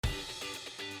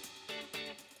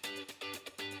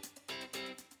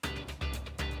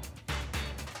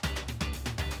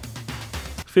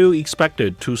Few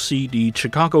expected to see the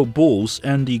Chicago Bulls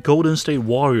and the Golden State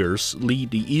Warriors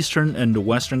lead the Eastern and the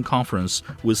Western Conference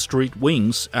with straight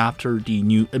wins after the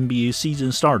new NBA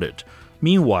season started.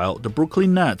 Meanwhile, the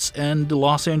Brooklyn Nets and the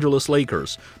Los Angeles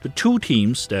Lakers, the two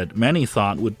teams that many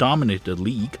thought would dominate the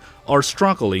league, are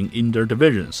struggling in their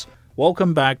divisions.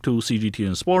 Welcome back to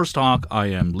CGTN Sports Talk. I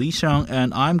am Li Xiang,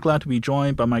 and I'm glad to be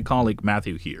joined by my colleague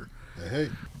Matthew here. Hey.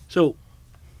 So,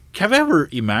 have you ever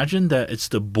imagined that it's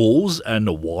the Bulls and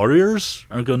the Warriors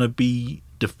are going to be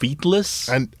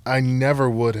defeatless? And I never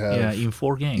would have in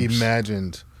 4 games.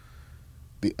 imagined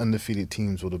the undefeated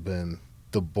teams would have been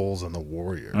the Bulls and the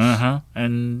Warriors.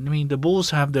 And, I mean, the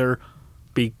Bulls have their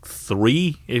big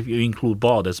 3, if you include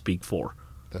Ball, that's big 4.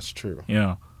 That's true.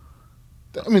 Yeah.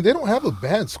 I mean, they don't have a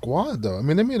bad squad, though. I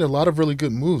mean, they made a lot of really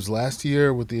good moves last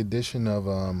year with the addition of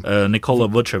Nikola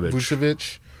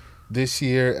Vucevic. This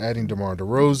year, adding DeMar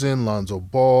DeRozan, Lonzo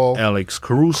Ball, Alex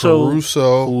Caruso,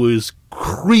 who is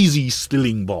crazy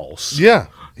stealing balls. Yeah,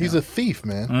 he's a thief,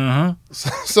 man.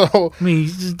 So I mean,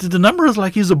 the number is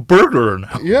like he's a burglar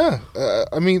now. Yeah,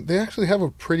 I mean, they actually have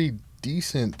a pretty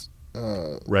decent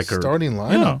record starting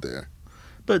lineup there.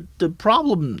 But the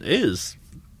problem is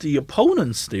the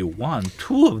opponents they won.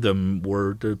 2 of them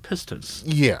were the Pistons.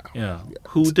 Yeah.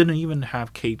 Who didn't even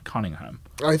have Kate Cunningham.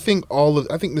 I think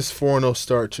this 4-0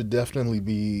 start should definitely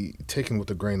be taken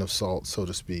with a grain of salt, so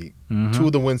to speak. 2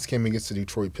 of the wins came against the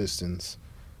Detroit Pistons,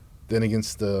 then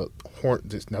against the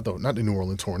not the New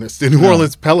Orleans Hornets, the New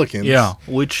Orleans Pelicans. Yeah,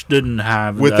 which didn't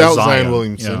have without Zion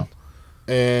Williamson,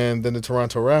 and then the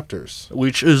Toronto Raptors,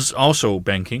 which is also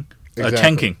tanking.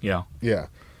 Yeah.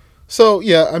 So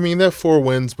I mean they're 4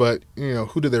 wins, but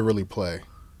who did they really play?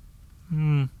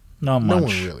 Not much. No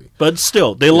one really. But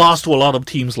still, they lost to a lot of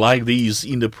teams like these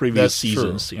in the previous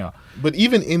seasons. True. Yeah. But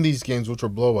even in these games, which were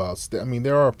blowouts, I mean,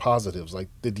 there are positives, like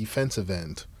the defensive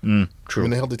end. True. I mean,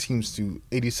 they held the teams to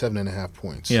 87.5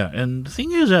 points. Yeah, and the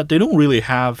thing is that they don't really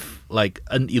have, like,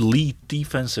 an elite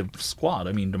defensive squad.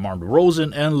 I mean, DeMar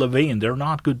DeRozan and LaVine, they're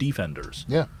not good defenders.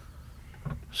 Yeah.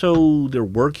 So they're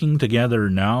working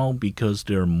together now because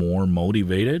they're more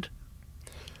motivated?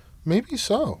 Maybe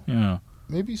so. Yeah.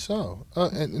 Maybe so.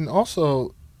 And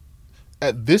also,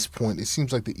 at this point, it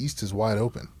seems like the East is wide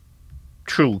open.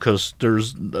 True, because they're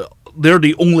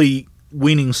the only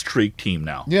winning streak team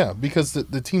now. Yeah, because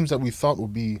the teams that we thought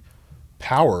would be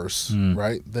powers,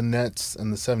 right? The Nets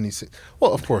and the 76ers.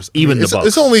 Well, of course. The Bucks.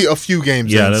 It's only a few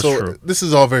games in, that's so true. This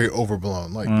is all very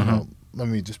overblown. Like, let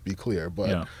me just be clear.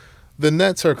 But the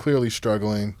Nets are clearly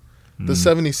struggling. The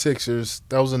 76ers,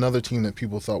 that was another team that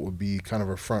people thought would be kind of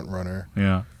a front runner.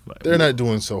 Yeah. They're not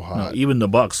doing so hot. No, even the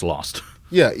Bucks lost.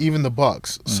 Yeah, even the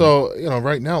Bucks. So,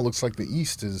 right now it looks like the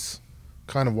East is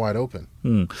kind of wide open.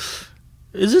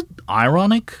 Is it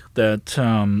ironic that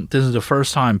this is the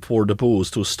first time for the Bulls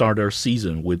to start their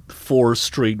season with 4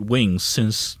 straight wins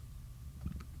since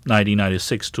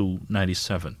 1996 to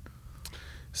 97?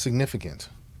 Significant.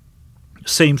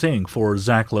 Same thing for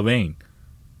Zach LaVine.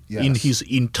 Yes. In his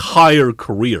entire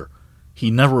career, he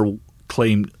never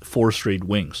claimed 4 straight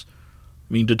wins.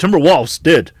 I mean, the Timberwolves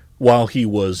did while he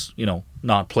was,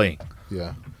 not playing.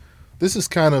 Yeah. This is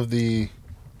kind of the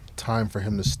time for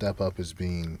him to step up as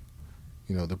being,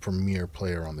 the premier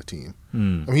player on the team. I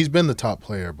mean, he's been the top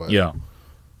player, but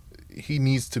he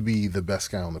needs to be the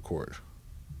best guy on the court.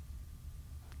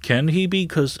 Can he be?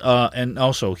 And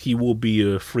also, he will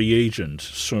be a free agent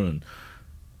soon.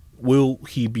 Will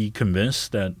he be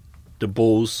convinced that the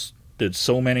Bulls did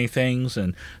so many things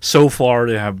and so far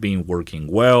they have been working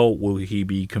well? Will he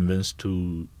be convinced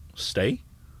to stay?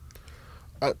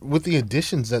 With the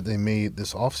additions that they made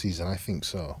this offseason, I think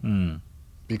so.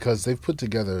 Because they've put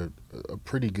together a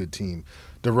pretty good team.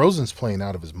 DeRozan's playing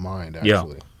out of his mind,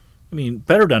 actually. Yeah. I mean,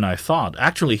 better than I thought.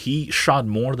 Actually, he shot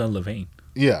more than LaVine.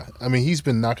 Yeah. I mean, he's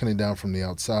been knocking it down from the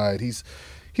outside. He's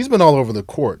been all over the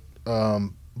court.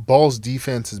 Ball's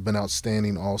defense has been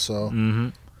outstanding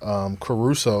also.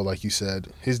 Caruso, like you said,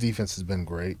 his defense has been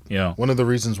great. Yeah. One of the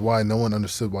reasons why no one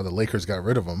understood why the Lakers got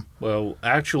rid of him. Well,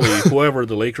 actually, whoever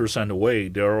the Lakers sent away,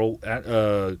 they'll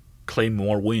claim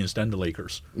more wins than the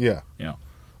Lakers. Yeah. Yeah.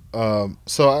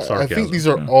 So I think these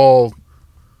are all,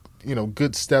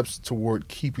 good steps toward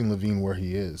keeping LaVine where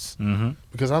he is.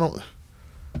 Because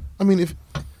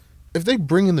if they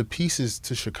bring in the pieces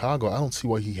to Chicago, I don't see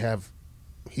why he'd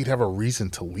have a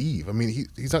reason to leave. I mean,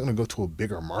 he's not going to go to a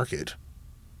bigger market.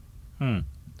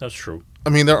 That's true. I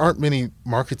mean, there aren't many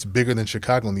markets bigger than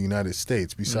Chicago in the United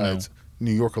States besides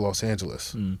New York or Los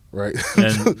Angeles, right?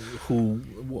 And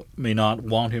who may not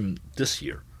want him this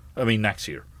year. I mean, next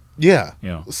year. Yeah.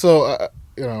 Yeah. So,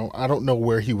 I don't know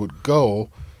where he would go,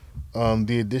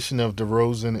 The addition of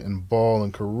DeRozan and Ball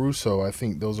and Caruso, I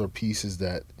think those are pieces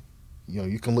that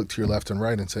you can look to your left and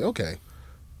right and say, okay,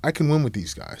 I can win with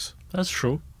these guys. That's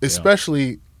true.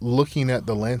 Especially looking at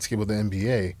the landscape of the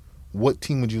NBA, what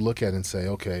team would you look at and say,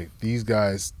 okay, these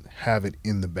guys have it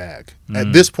in the bag?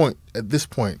 At this point,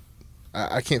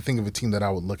 I can't think of a team that I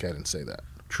would look at and say that.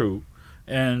 True.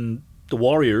 And the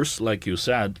Warriors, like you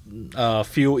said,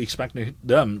 few expected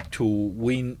them to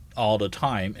win all the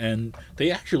time, and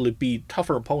they actually beat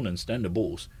tougher opponents than the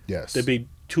Bulls. Yes. They beat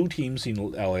two teams in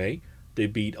LA. They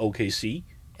beat OKC,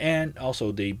 and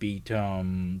also they beat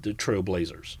the Trail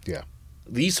Blazers. Yeah.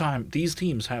 These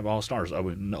teams have all stars. I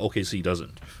mean, OKC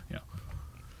doesn't. Yeah.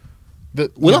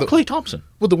 Without Klay Thompson.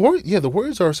 Well, the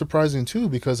Warriors are surprising too,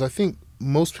 because I think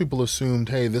most people assumed,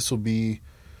 hey, this will be,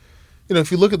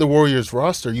 if you look at the Warriors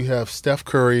roster, you have Steph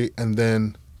Curry and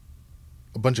then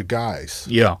a bunch of guys.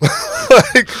 Yeah.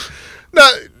 Like,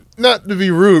 not to be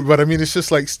rude, but I mean, it's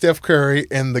just like Steph Curry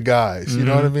and the guys. You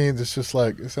know what I mean? It's just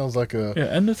like, it sounds like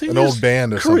and the thing an is, old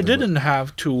band or Curry something. didn't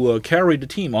have to carry the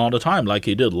team all the time like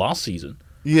he did last season.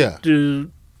 Yeah. The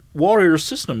Warriors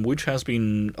system, which has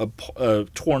been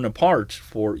torn apart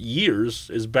for years,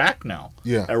 is back now.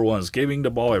 Yeah. Everyone's giving the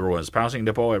ball, everyone's passing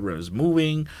the ball, everyone's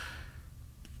moving.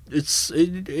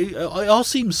 It all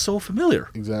seems so familiar.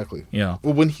 Exactly. Yeah.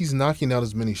 Well, when he's knocking out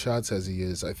as many shots as he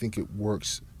is, I think it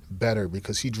works better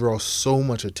because he draws so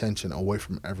much attention away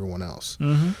from everyone else.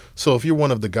 Mm-hmm. So if you're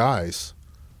one of the guys,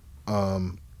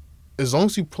 as long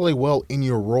as you play well in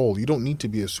your role, you don't need to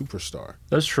be a superstar.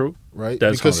 That's true. Right?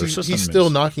 That's because how their system he's still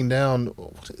is. knocking down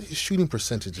his shooting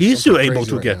percentage. He's still able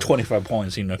to right get now. 25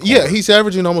 points in the quarter. Yeah, he's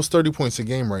averaging almost 30 points a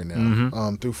game right now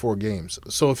Mm-hmm. through 4 games.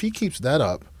 So if he keeps that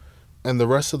up and the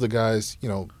rest of the guys,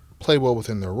 play well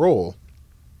within their role,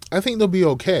 I think they'll be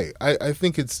okay. I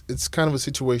think it's kind of a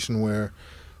situation where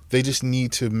they just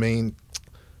need to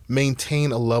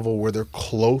maintain a level where they're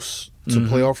close to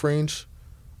Mm-hmm. playoff range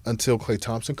until Klay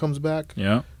Thompson comes back.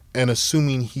 Yeah. And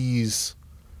assuming he's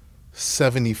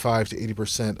 75 to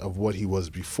 80% of what he was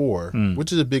before,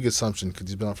 which is a big assumption because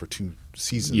he's been on for 2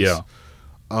 seasons. Yeah.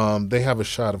 They have a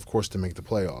shot, of course, to make the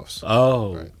playoffs.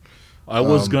 Oh. Right. I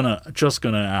was gonna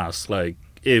ask, like,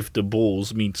 if the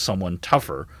Bulls meet someone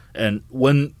tougher, and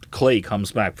when Klay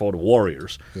comes back for the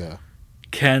Warriors, Yeah.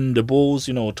 can the Bulls,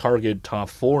 target top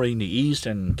 4 in the East,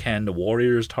 and can the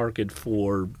Warriors target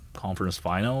for conference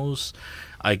finals?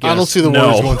 I guess I don't see the no.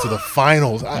 Warriors going to the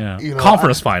finals. Yeah.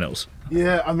 Conference finals.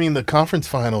 Yeah, I mean the conference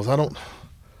finals.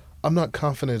 I'm not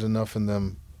confident enough in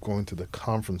them going to the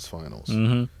conference finals.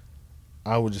 Mm-hmm.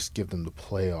 I would just give them the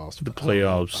playoffs. The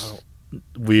playoffs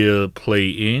will play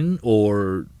in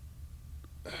or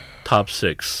top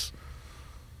 6.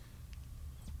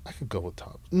 I could go with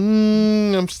top.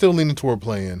 I'm still leaning toward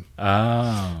play-in.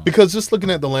 Ah. Because just looking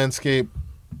at the landscape,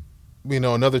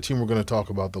 another team we're going to talk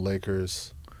about, the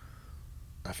Lakers,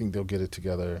 I think they'll get it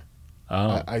together.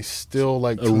 Oh. I still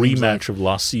like A rematch of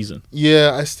last season.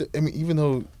 Yeah, I mean, even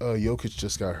though Jokic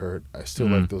just got hurt, I still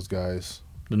like those guys.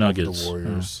 The over Nuggets. the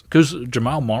Warriors. Because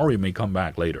Jamal Murray may come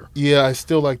back later. Yeah, I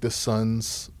still like the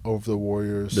Suns over the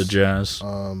Warriors. The Jazz.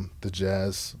 The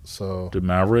Jazz. So The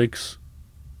Mavericks.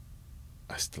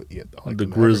 I still The Mavericks, too.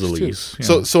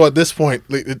 Grizzlies. So at this point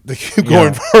they keep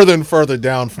going further and further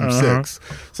down from 6.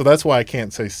 So that's why I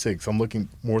can't say 6. I'm looking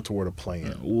more toward a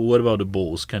play-in. What about the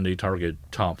Bulls? Can they target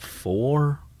top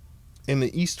 4? In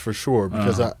the East for sure,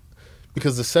 because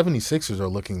because the 76ers are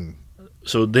looking.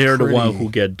 So they're the one Pretty- who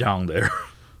get down there.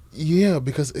 Yeah,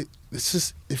 because it's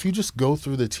just if you just go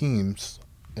through the teams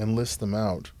and list them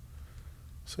out,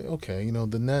 say okay,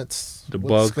 the Nets, The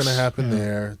what's Bucks, going to happen yeah.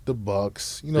 there? The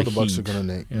Bucks, the The Bucks are Heat, going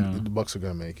to yeah. the Bucks are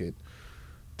going to make it.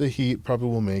 The Heat probably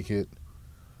will make it.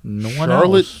 No one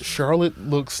else. Charlotte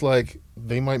looks like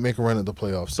they might make a run at the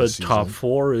playoffs But this season. top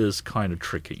 4 is kind of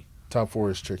tricky. Top 4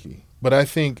 is tricky, but I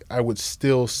think I would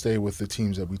still stay with the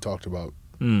teams that we talked about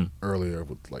earlier,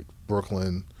 with like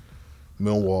Brooklyn,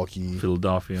 Milwaukee,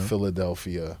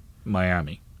 Philadelphia,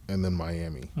 Miami. and then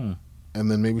Miami.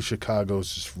 And then maybe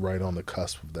Chicago's just right on the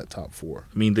cusp of that top 4.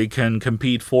 I mean, they can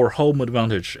compete for home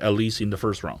advantage, at least in the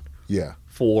first round. Yeah.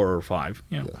 4 or 5.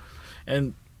 Yeah. Yeah.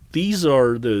 And these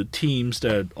are the teams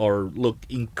that look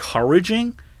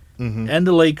encouraging, Mm-hmm. and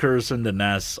the Lakers and the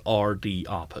Nets are the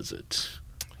opposite.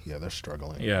 Yeah, they're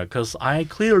struggling. Yeah, because I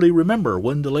clearly remember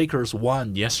when the Lakers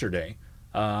won yesterday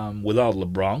without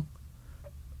LeBron.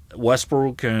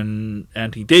 Westbrook and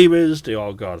Anthony Davis, they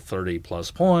all got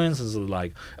 30-plus points. It's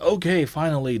like, okay,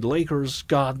 finally, the Lakers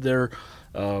got their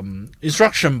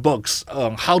instruction books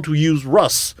on how to use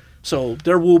Russ. So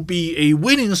there will be a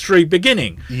winning streak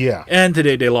beginning. Yeah. And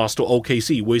today they lost to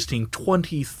OKC, wasting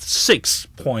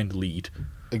 26-point lead.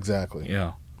 Exactly.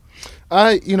 Yeah.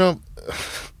 That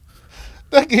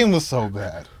game was so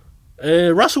bad.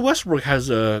 Russell Westbrook has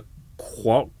a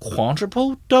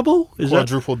quadruple double.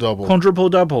 Quadruple double. Quadruple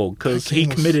double because That he game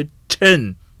was- committed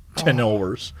 10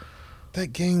 turnovers.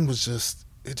 That game was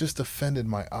it just offended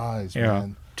my eyes, Yeah.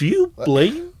 man. Do you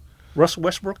blame Russell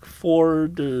Westbrook for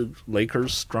the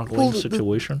Lakers' struggling Well,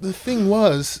 situation? The thing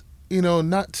was,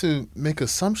 not to make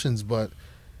assumptions, but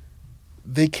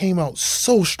they came out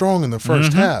so strong in the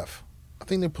first half. I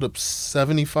think they put up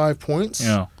 75 points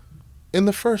Yeah. in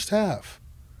the first half.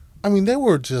 I mean, they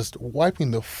were just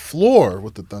wiping the floor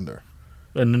with the Thunder.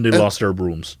 And then they lost their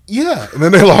brooms. Yeah, and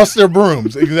then they lost their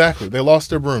brooms. Exactly. They lost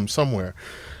their brooms somewhere.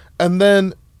 And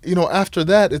then, after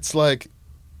that, it's like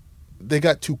they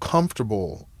got too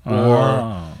comfortable.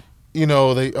 Or,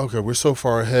 we're so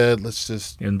far ahead, let's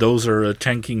just... And those are a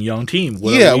tanking young team.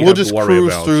 What do Yeah, we we'll have just to worry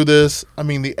cruise about? through this. I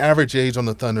mean, the average age on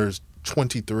the Thunder is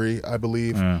 23, I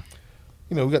believe. Yeah.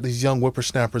 We got these young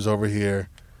whippersnappers over here.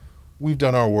 We've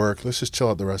done our work. Let's just chill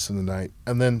out the rest of the night.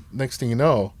 And then next thing you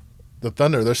know, the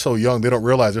Thunder, they're so young, they don't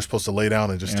realize they're supposed to lay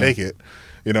down and just take it.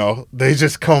 They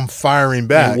just come firing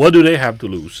back. And what do they have to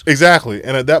lose? Exactly.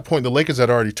 And at that point, the Lakers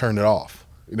had already turned it off.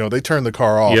 They turned the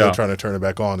car off. Yeah. They're trying to turn it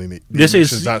back on. And This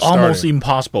is it's not almost starting.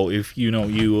 impossible if, you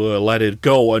let it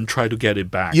go and try to get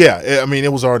it back. Yeah, I mean,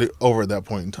 it was already over at that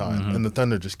point in time. And the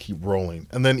Thunder just keep rolling.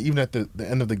 And then even at the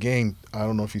end of the game, I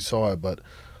don't know if you saw it, but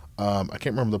I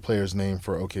can't remember the player's name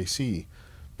for OKC,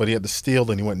 but he had the steal,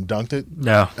 then he went and dunked it.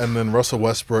 Yeah. And then Russell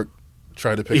Westbrook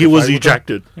tried to pick He a was fight with him.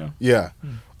 ejected. Yeah.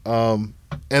 Yeah.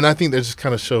 And I think that just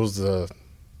kind of shows the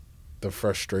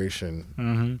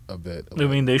frustration a bit. I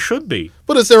mean, they should be.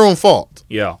 But it's their own fault.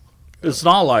 Yeah. It's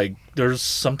not like there's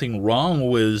something wrong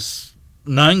with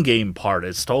non-game part.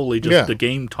 It's totally just the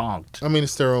game talked. I mean,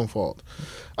 it's their own fault.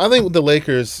 I think with the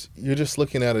Lakers, you're just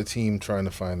looking at a team trying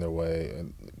to find their way,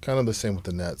 and kind of the same with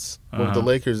the Nets. But with the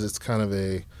Lakers, it's kind of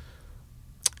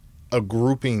a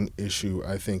grouping issue,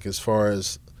 I think, as far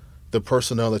as the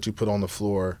personnel that you put on the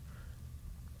floor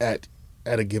at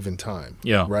a given time.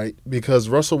 Yeah. Right? Because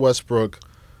Russell Westbrook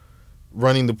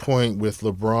running the point with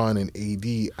LeBron and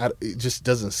AD, it just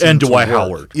doesn't seem And to Dwight work.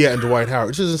 Howard. Yeah, and Dwight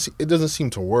Howard. It doesn't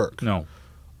seem to work. No.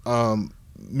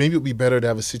 Maybe it would be better to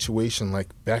have a situation like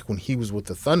back when he was with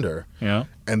the Thunder, Yeah.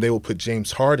 and they will put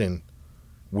James Harden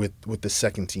with the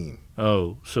second team.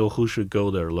 Oh, so who should go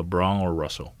there, LeBron or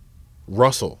Russell?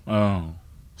 Russell. Oh.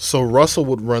 So Russell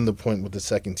would run the point with the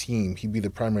second team. He'd be the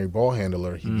primary ball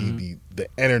handler. He'd be the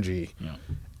energy. Yeah.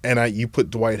 And you put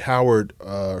Dwight Howard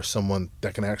or someone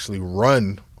that can actually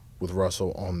run with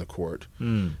Russell on the court.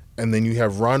 And then you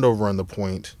have Rondo run the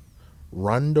point.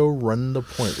 Rondo run the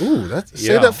point. Ooh,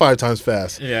 say that 5 times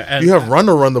fast. Yeah, and you have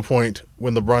Rondo run the point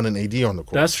when LeBron and AD on the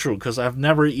court. That's true, because I've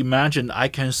never imagined I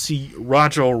can see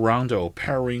Rajon Rondo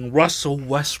pairing Russell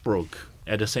Westbrook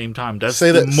at the same time. That's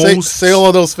say the that. most... Say all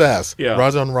of those fast. Yeah.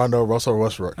 Rajon Rondo, Russell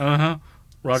Westbrook.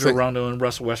 Rajon Rondo and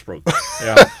Russell Westbrook.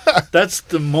 Yeah. That's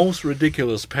the most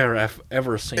ridiculous pair I've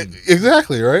ever seen.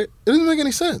 Exactly, right? It doesn't make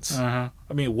any sense. I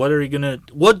mean, what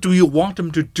do you want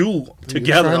them to do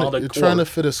together on the You're court? trying to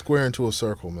fit a square into a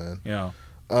circle, man. Yeah.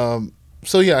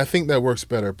 So yeah, I think that works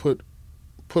better. Put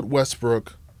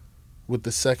Westbrook with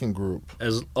the second group.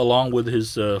 Along with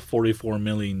his $44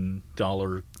 million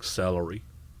salary.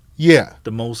 Yeah.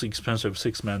 The most expensive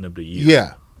six man of the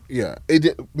year. Yeah.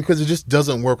 Because it just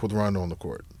doesn't work with Rondo on the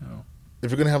court. No. If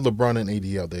you're gonna have LeBron and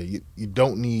AD out there, you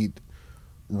don't need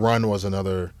Rondo as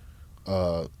another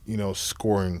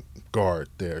scoring guard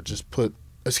there.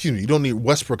 You don't need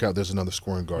Westbrook out there as another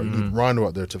scoring guard. You need Rondo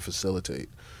out there to facilitate.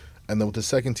 And then with the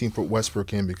second team, put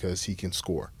Westbrook in because he can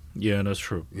score. Yeah, that's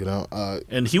true.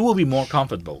 And he will be more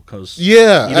comfortable because he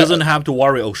doesn't have to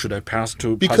worry. Oh, should I pass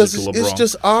to LeBron? It's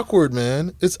just awkward,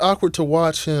 man. It's awkward to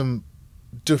watch him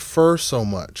defer so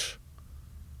much.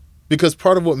 Because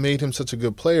part of what made him such a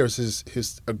good player is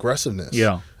his aggressiveness.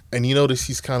 Yeah. And you notice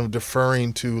he's kind of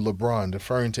deferring to LeBron,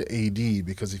 deferring to AD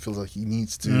because he feels like he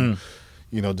needs to,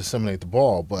 disseminate the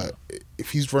ball. But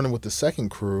if he's running with the second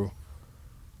crew,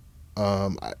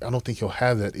 I don't think he'll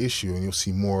have that issue, and you'll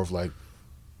see more of like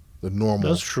the normal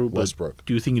That's true, Westbrook. But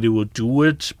do you think they will do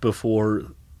it before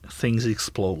things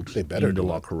explode They better in the do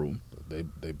it. locker room?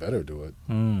 They better do it.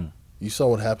 You saw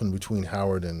what happened between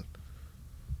Howard and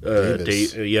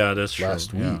Davis that's true.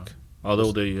 last yeah. week.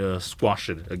 Although they squashed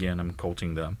it again, I'm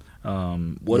quoting them.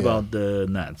 What about the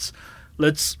Nets?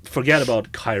 Let's forget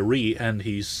about Kyrie and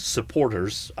his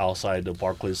supporters outside the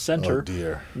Barclays Center. Oh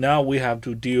dear. Now we have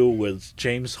to deal with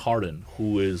James Harden,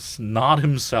 who is not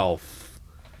himself.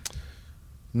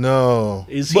 No.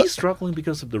 Is he struggling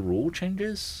because of the rule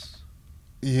changes?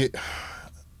 Yeah.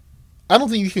 I don't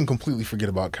think you can completely forget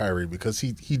about Kyrie because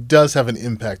he does have an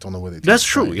impact on the way they. That's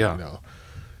true. Yeah.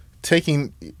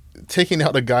 Taking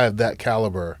out a guy of that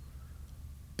caliber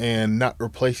and not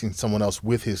replacing someone else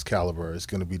with his caliber is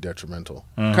going to be detrimental.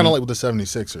 Kind of like with the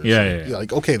 76ers. Yeah.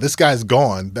 Like, okay, this guy's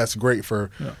gone. That's great for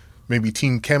maybe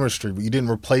team chemistry, but you didn't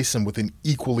replace him with an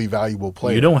equally valuable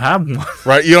player. You don't have one.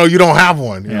 Right? You don't have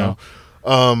one. You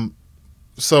know?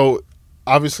 So,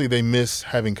 obviously, they miss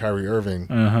having Kyrie Irving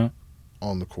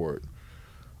on the court.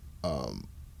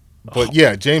 But,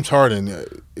 yeah, James Harden,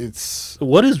 it's...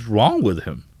 What is wrong with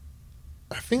him?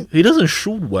 I think... He doesn't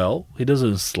shoot well. He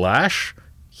doesn't slash.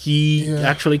 He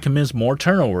actually commits more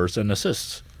turnovers than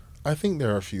assists. I think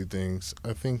there are a few things.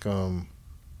 I think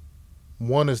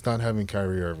one is not having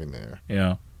Kyrie Irving there.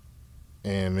 Yeah.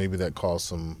 And maybe that caused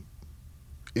some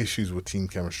issues with team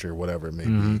chemistry or whatever it may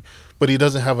be. But he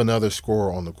doesn't have another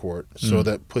scorer on the court, so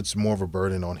that puts more of a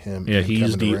burden on him. Yeah,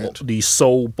 he's the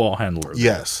sole ball handler.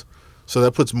 Yes. So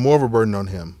that puts more of a burden on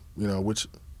him, which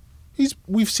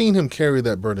we've seen him carry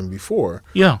that burden before.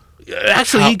 Yeah.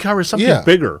 Actually, he carries something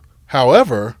bigger.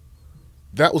 However,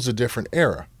 that was a different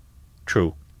era.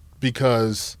 True.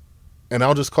 Because, and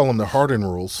I'll just call them the Harden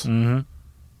rules,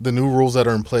 the new rules that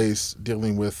are in place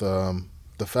dealing with the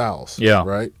fouls. Yeah.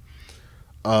 Right?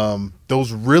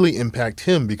 Those really impact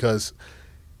him because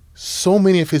so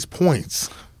many of his points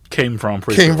came from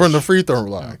the free throw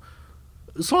line.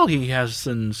 It's not like he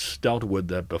hasn't dealt with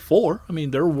that before. I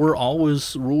mean, there were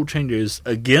always rule changes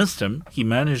against him. He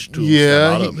managed to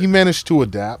he managed to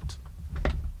adapt.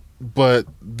 But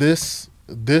this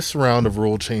round of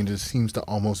rule changes seems to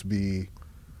almost be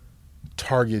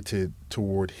targeted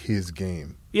toward his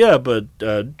game. Yeah, but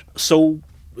so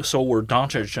were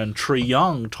Doncic and Trae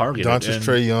Young targeted. Doncic,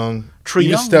 Trae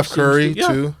Young, Steph Curry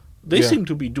too. They seem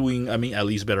to be doing, at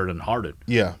least better than Harden.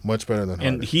 Yeah, much better than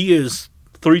Harden. And he is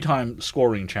 3-time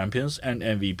scoring champions and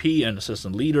MVP and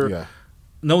assistant leader. Yeah.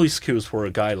 No excuse for a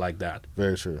guy like that.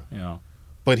 Very true. Yeah.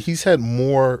 But he's had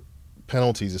more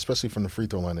penalties, especially from the free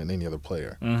throw line, than any other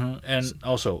player. And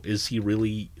also, is he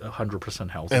really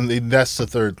 100% healthy? And that's the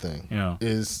third thing. Yeah.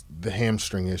 Is the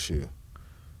hamstring issue.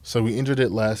 So we injured it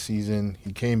last season.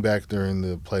 He came back during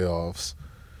the playoffs,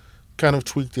 kind of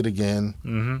tweaked it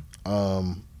again.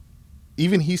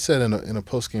 Even he said in a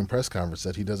post-game press conference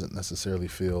that he doesn't necessarily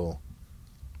feel,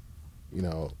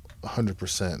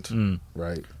 100%,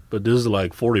 right? But this is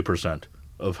like 40%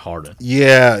 of Harden.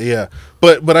 Yeah.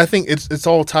 But I think it's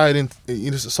all tied in.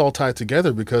 It's all tied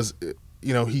together because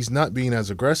he's not being as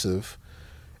aggressive,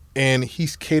 and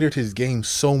he's catered his game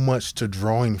so much to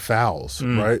drawing fouls,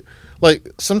 right? Like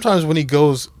sometimes when he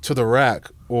goes to the rack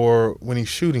or when he's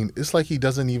shooting, it's like he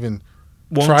doesn't even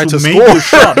try to make score. A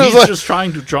shot. He's just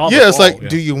trying to draw. Yeah, it's like,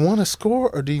 do you want to score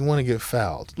or do you want to get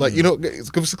fouled? Like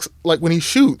it's like when he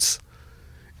shoots,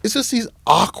 it's just these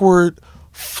awkward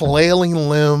flailing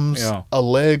limbs, a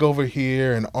leg over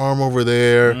here, an arm over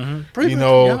there.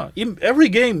 Every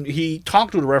game he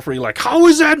talked to the referee like, how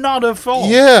is that not a foul?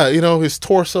 Yeah, his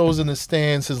torso's in the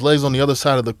stands, his legs on the other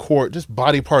side of the court, just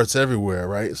body parts everywhere,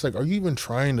 right? It's like, are you even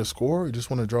trying to score or you just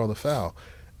want to draw the foul?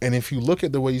 And if you look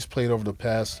at the way he's played over the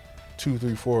past 2,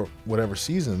 3, 4, whatever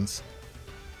seasons,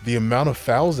 the amount of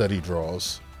fouls that he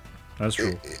draws, that's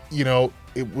true.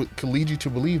 It could lead you to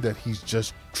believe that he's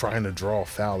just trying to draw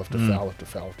foul after foul after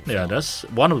foul after foul. Yeah, that's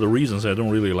one of the reasons I don't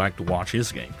really like to watch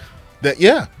his game.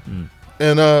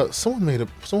 And someone made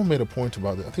a point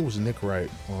about that. I think it was Nick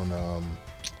Wright on I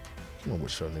don't know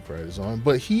which show Nick Wright is on,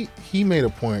 but he made a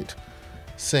point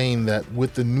saying that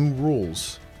with the new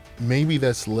rules, maybe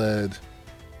that's led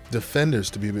defenders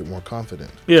to be a bit more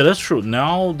confident. Yeah, that's true.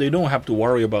 Now they don't have to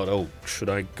worry about, should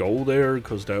I go there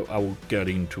because I will get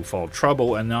into foul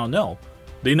trouble. And now, no.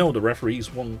 They know the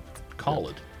referees won't call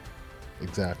it.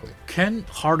 Exactly. Can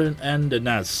Harden and the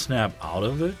Nets snap out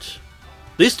of it?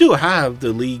 They still have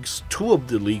two of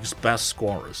the league's best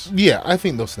scorers. Yeah, I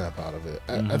think they'll snap out of it.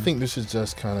 I think this is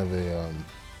just kind of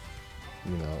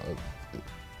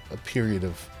a period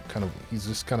of he's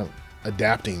just kind of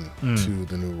adapting to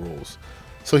the new rules.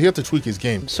 So he had to tweak his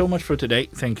game. So much for today.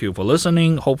 Thank you for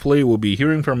listening. Hopefully we'll be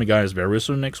hearing from you guys very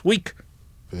soon next week.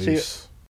 Peace. See ya.